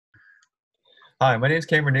Hi, my name is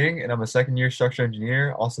Cameron Ng, and I'm a second year structural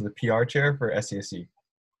engineer, also the PR chair for SCSE.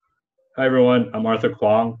 Hi everyone, I'm Arthur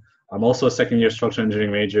Kwong. I'm also a second year structural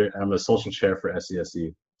engineering major and I'm the social chair for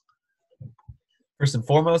SCSE. First and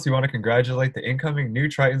foremost, we want to congratulate the incoming new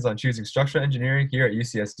Tritons on choosing structural engineering here at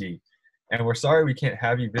UCSD. And we're sorry we can't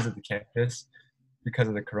have you visit the campus because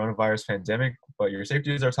of the coronavirus pandemic, but your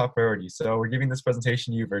safety is our top priority, so we're giving this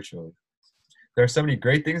presentation to you virtually. There are so many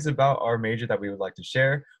great things about our major that we would like to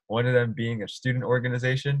share, one of them being a student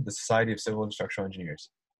organization, the Society of Civil and Structural Engineers.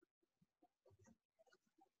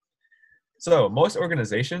 So most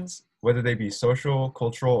organizations, whether they be social,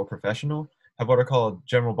 cultural, or professional, have what are called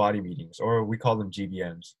general body meetings, or we call them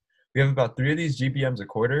GBMs. We have about 3 of these GBMs a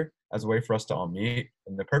quarter as a way for us to all meet,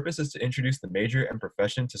 and the purpose is to introduce the major and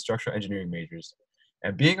profession to structural engineering majors.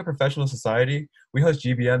 And being a professional society, we host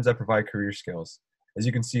GBMs that provide career skills. As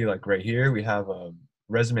you can see, like right here, we have a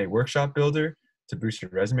resume workshop builder to boost your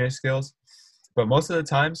resume skills. But most of the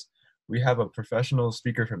times, we have a professional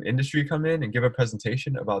speaker from industry come in and give a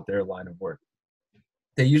presentation about their line of work.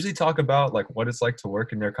 They usually talk about like what it's like to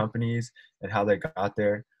work in their companies and how they got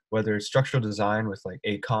there, whether it's structural design with like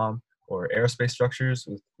ACOM or aerospace structures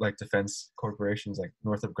with like defense corporations like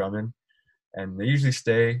Northrop Grumman. And they usually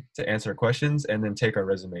stay to answer questions and then take our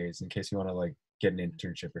resumes in case you want to like get an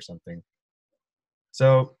internship or something.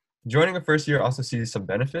 So joining a first year also sees some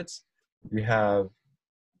benefits. We have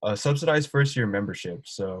a subsidized first year membership.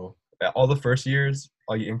 So all the first years,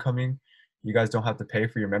 all you incoming, you guys don't have to pay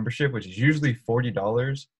for your membership, which is usually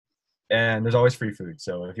 $40, and there's always free food.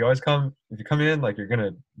 So if you come in, like you're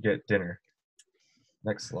gonna get dinner.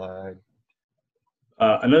 Next slide.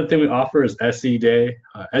 Another thing we offer is SE Day.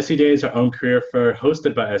 SE Day is our own career fair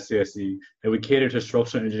hosted by SCSE, and we cater to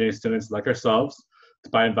structural engineering students like ourselves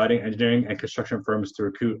by inviting engineering and construction firms to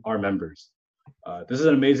recruit our members. This is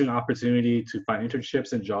an amazing opportunity to find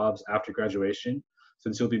internships and jobs after graduation,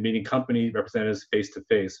 since you'll be meeting company representatives face to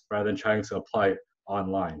face rather than trying to apply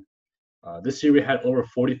online. This year we had over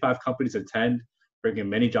 45 companies attend, bringing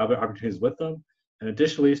many job opportunities with them. And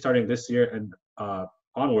additionally, starting this year and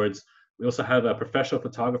onwards, we also have a professional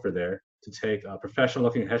photographer there to take professional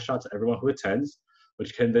looking headshots of everyone who attends,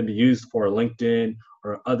 which can then be used for LinkedIn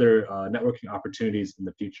or other networking opportunities in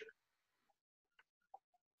the future.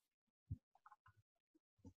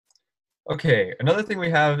 Okay, another thing we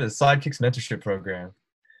have is Sidekicks Mentorship Program.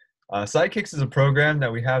 Sidekicks is a program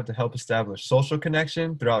that we have to help establish social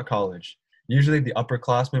connection throughout college. Usually the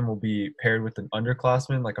upperclassmen will be paired with an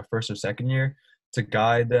underclassman, like a first or second year, to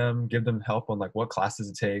guide them, give them help on like what classes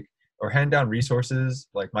to take, or hand down resources,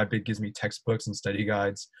 like my big gives me textbooks and study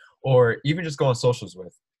guides, or even just go on socials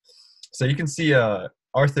with. So you can see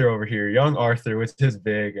Arthur over here, young Arthur with his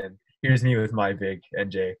big, and here's me with my big,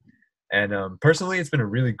 NJ. And personally, it's been a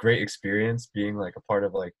really great experience being like a part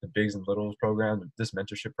of like the Bigs and Littles program, this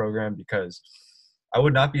mentorship program, because I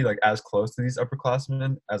would not be like as close to these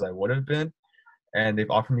upperclassmen as I would have been. And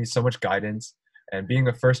they've offered me so much guidance. And being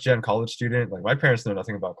a first gen college student, like my parents know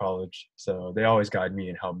nothing about college. So they always guide me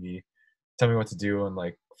and help me, tell me what to do and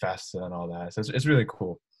like FAFSA and all that. So it's really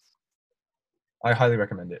cool. I highly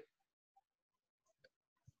recommend it.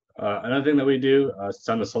 Another thing that we do, since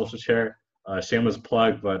I'm the social chair, shameless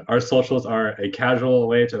plug, but our socials are a casual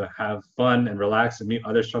way to have fun and relax and meet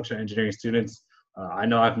other structural engineering students. I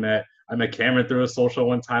know I met Cameron through a social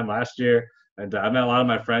one time last year, and I met a lot of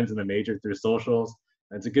my friends in the major through socials.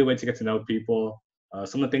 And it's a good way to get to know people.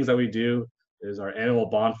 Some of the things that we do is our annual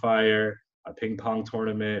bonfire, a ping pong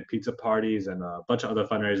tournament, pizza parties, and a bunch of other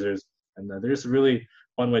fundraisers. And they're just a really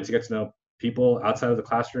fun way to get to know people outside of the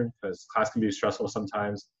classroom, because class can be stressful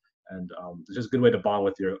sometimes. And it's just a good way to bond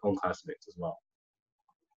with your own classmates as well.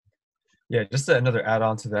 Yeah, just another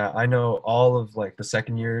add-on to that. I know all of like the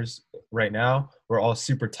second years right now, we're all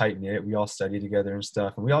super tight-knit. We all study together and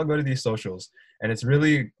stuff, and we all go to these socials, and it's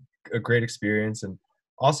really a great experience. And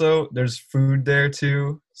also, there's food there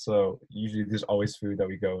too. So usually there's always food that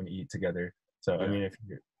we go and eat together. So, yeah. I mean, if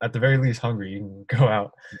you're at the very least hungry, you can go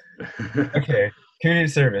out. Okay, community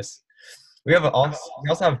service. We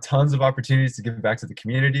also have tons of opportunities to give back to the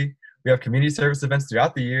community. We have community service events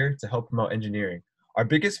throughout the year to help promote engineering. Our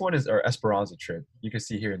biggest one is our Esperanza trip. You can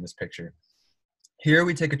see here in this picture. Here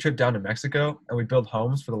we take a trip down to Mexico and we build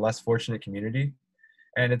homes for the less fortunate community.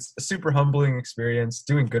 And it's a super humbling experience,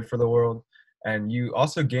 doing good for the world. And you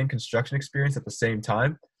also gain construction experience at the same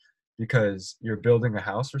time because you're building a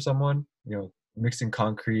house for someone, mixing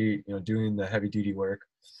concrete, doing the heavy duty work.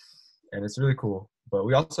 And it's really cool. But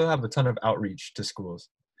we also have a ton of outreach to schools.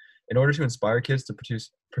 In order to inspire kids to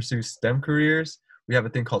pursue STEM careers, we have a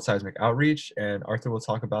thing called seismic outreach, and Arthur will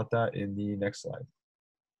talk about that in the next slide.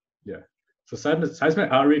 Yeah. So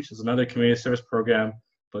Seismic Outreach is another community service program,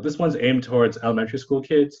 but this one's aimed towards elementary school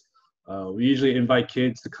kids. We usually invite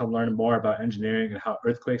kids to come learn more about engineering and how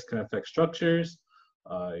earthquakes can affect structures.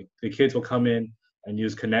 The kids will come in and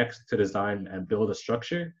use Connect to design and build a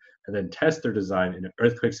structure, and then test their design in an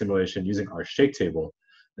earthquake simulation using our shake table.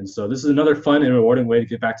 And so this is another fun and rewarding way to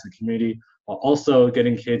give back to the community, while also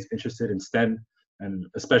getting kids interested in STEM and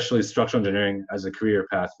especially structural engineering as a career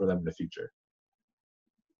path for them in the future.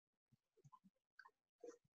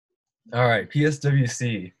 All right,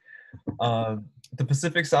 PSWC. The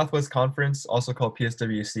Pacific Southwest Conference, also called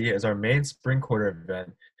PSWC, is our main spring quarter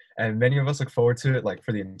event, and many of us look forward to it like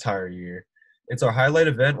for the entire year. It's our highlight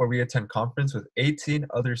event where we attend conference with 18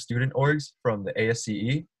 other student orgs from the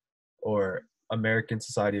ASCE, or American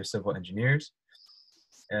Society of Civil Engineers,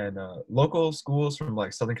 and local schools from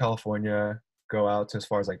like Southern California go out to as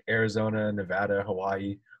far as like Arizona, Nevada,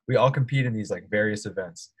 Hawaii. We all compete in these like various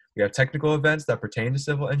events. We have technical events that pertain to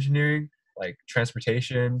civil engineering, like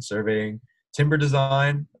transportation, surveying, timber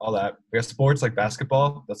design, all that. We have sports like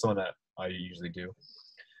basketball. That's the one that I usually do.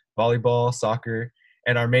 Volleyball, soccer,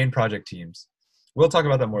 and our main project teams. We'll talk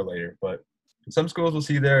about that more later, but some schools we'll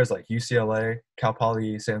see there is like UCLA, Cal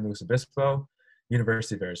Poly San Luis Obispo,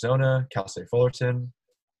 University of Arizona, Cal State Fullerton,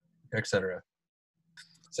 etc.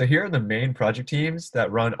 So here are the main project teams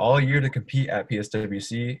that run all year to compete at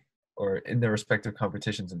PSWC or in their respective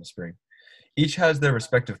competitions in the spring. Each has their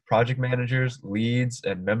respective project managers, leads,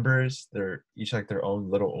 and members. They're each like their own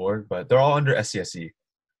little org, but they're all under SCSE.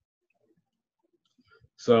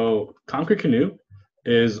 So Concrete Canoe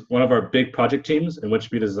is one of our big project teams in which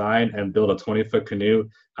we design and build a 20-foot canoe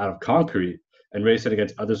out of concrete and race it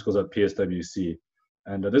against other schools at PSWC.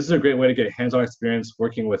 And this is a great way to get hands-on experience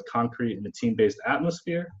working with concrete in a team-based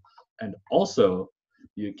atmosphere. And also,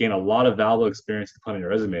 you gain a lot of valuable experience to put on your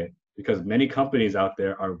resume, because many companies out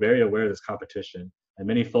there are very aware of this competition, and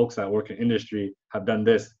many folks that work in industry have done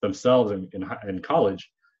this themselves in college.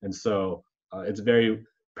 And so it's a very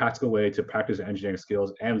practical way to practice your engineering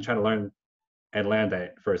skills and try to learn and land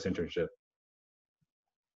that first internship.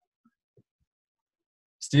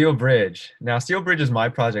 Steel Bridge. Now, Steel Bridge is my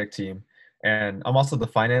project team, and I'm also the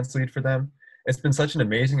finance lead for them. It's been such an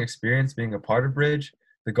amazing experience being a part of Bridge.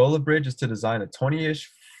 The goal of Bridge is to design a 20-ish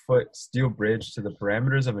foot steel bridge to the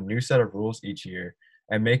parameters of a new set of rules each year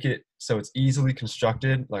and make it so it's easily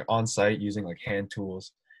constructed like on site using like hand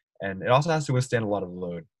tools. And it also has to withstand a lot of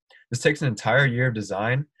load. This takes an entire year of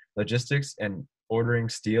design, logistics, and ordering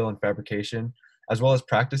steel and fabrication, as well as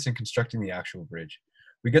practice in constructing the actual bridge.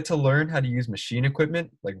 We get to learn how to use machine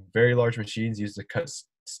equipment, like very large machines used to cut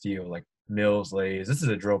steel, like mills, lathes. This is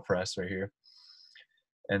a drill press right here.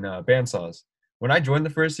 And bandsaws. When I joined the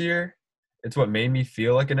first year, it's what made me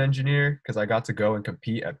feel like an engineer, because I got to go and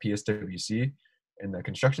compete at PSWC in the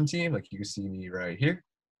construction team, like you can see me right here.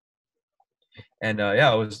 And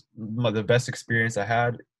yeah, it was the best experience I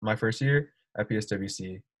had my first year at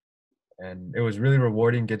PSWC. And it was really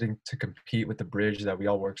rewarding getting to compete with the bridge that we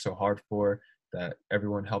all worked so hard for, that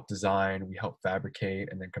everyone helped design, we helped fabricate,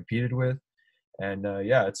 and then competed with. And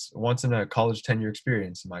yeah, it's once in a college tenure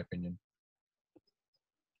experience, in my opinion.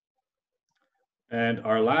 And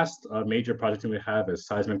our last major project we have is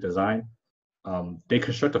seismic design. They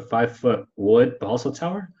construct a 5-foot wood balsa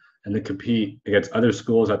tower, and they compete against other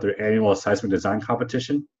schools at their annual seismic design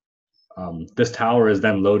competition. This tower is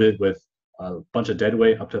then loaded with a bunch of dead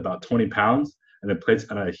weight up to about 20 pounds, and then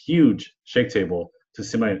placed on a huge shake table to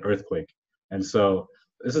simulate an earthquake. And so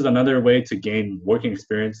this is another way to gain working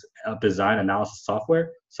experience of design analysis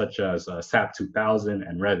software, such as SAP 2000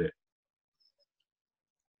 and Revit.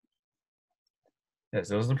 Yes,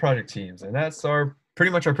 those are the project teams, and that's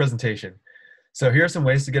pretty much our presentation. So here are some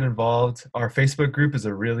ways to get involved. Our Facebook group is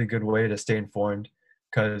a really good way to stay informed,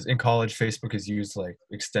 because in college, Facebook is used like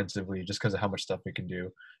extensively just because of how much stuff we can do.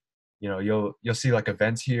 You know, you'll see like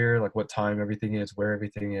events here, like what time everything is, where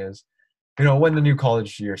everything is. You know, when the new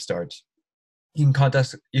college year starts. You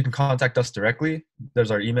can contact us directly.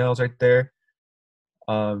 There's our emails right there.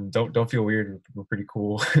 Don't feel weird. We're pretty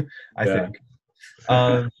cool, I think.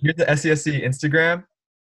 Here's the SCSE Instagram,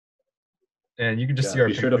 and you can just see our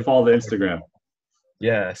be pictures. Sure to follow the Instagram.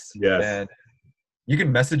 Yes. And you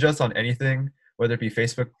can message us on anything, whether it be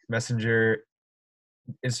Facebook Messenger,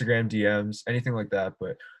 Instagram DMs, anything like that.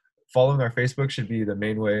 But following our Facebook should be the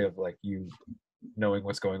main way of like you knowing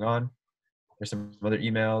what's going on. There's some other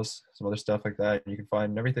emails, some other stuff like that. And you can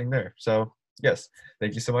find everything there. So yes,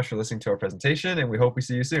 thank you so much for listening to our presentation, and we hope we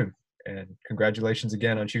see you soon. And congratulations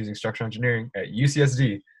again on choosing structural engineering at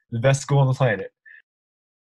UCSD, the best school on the planet.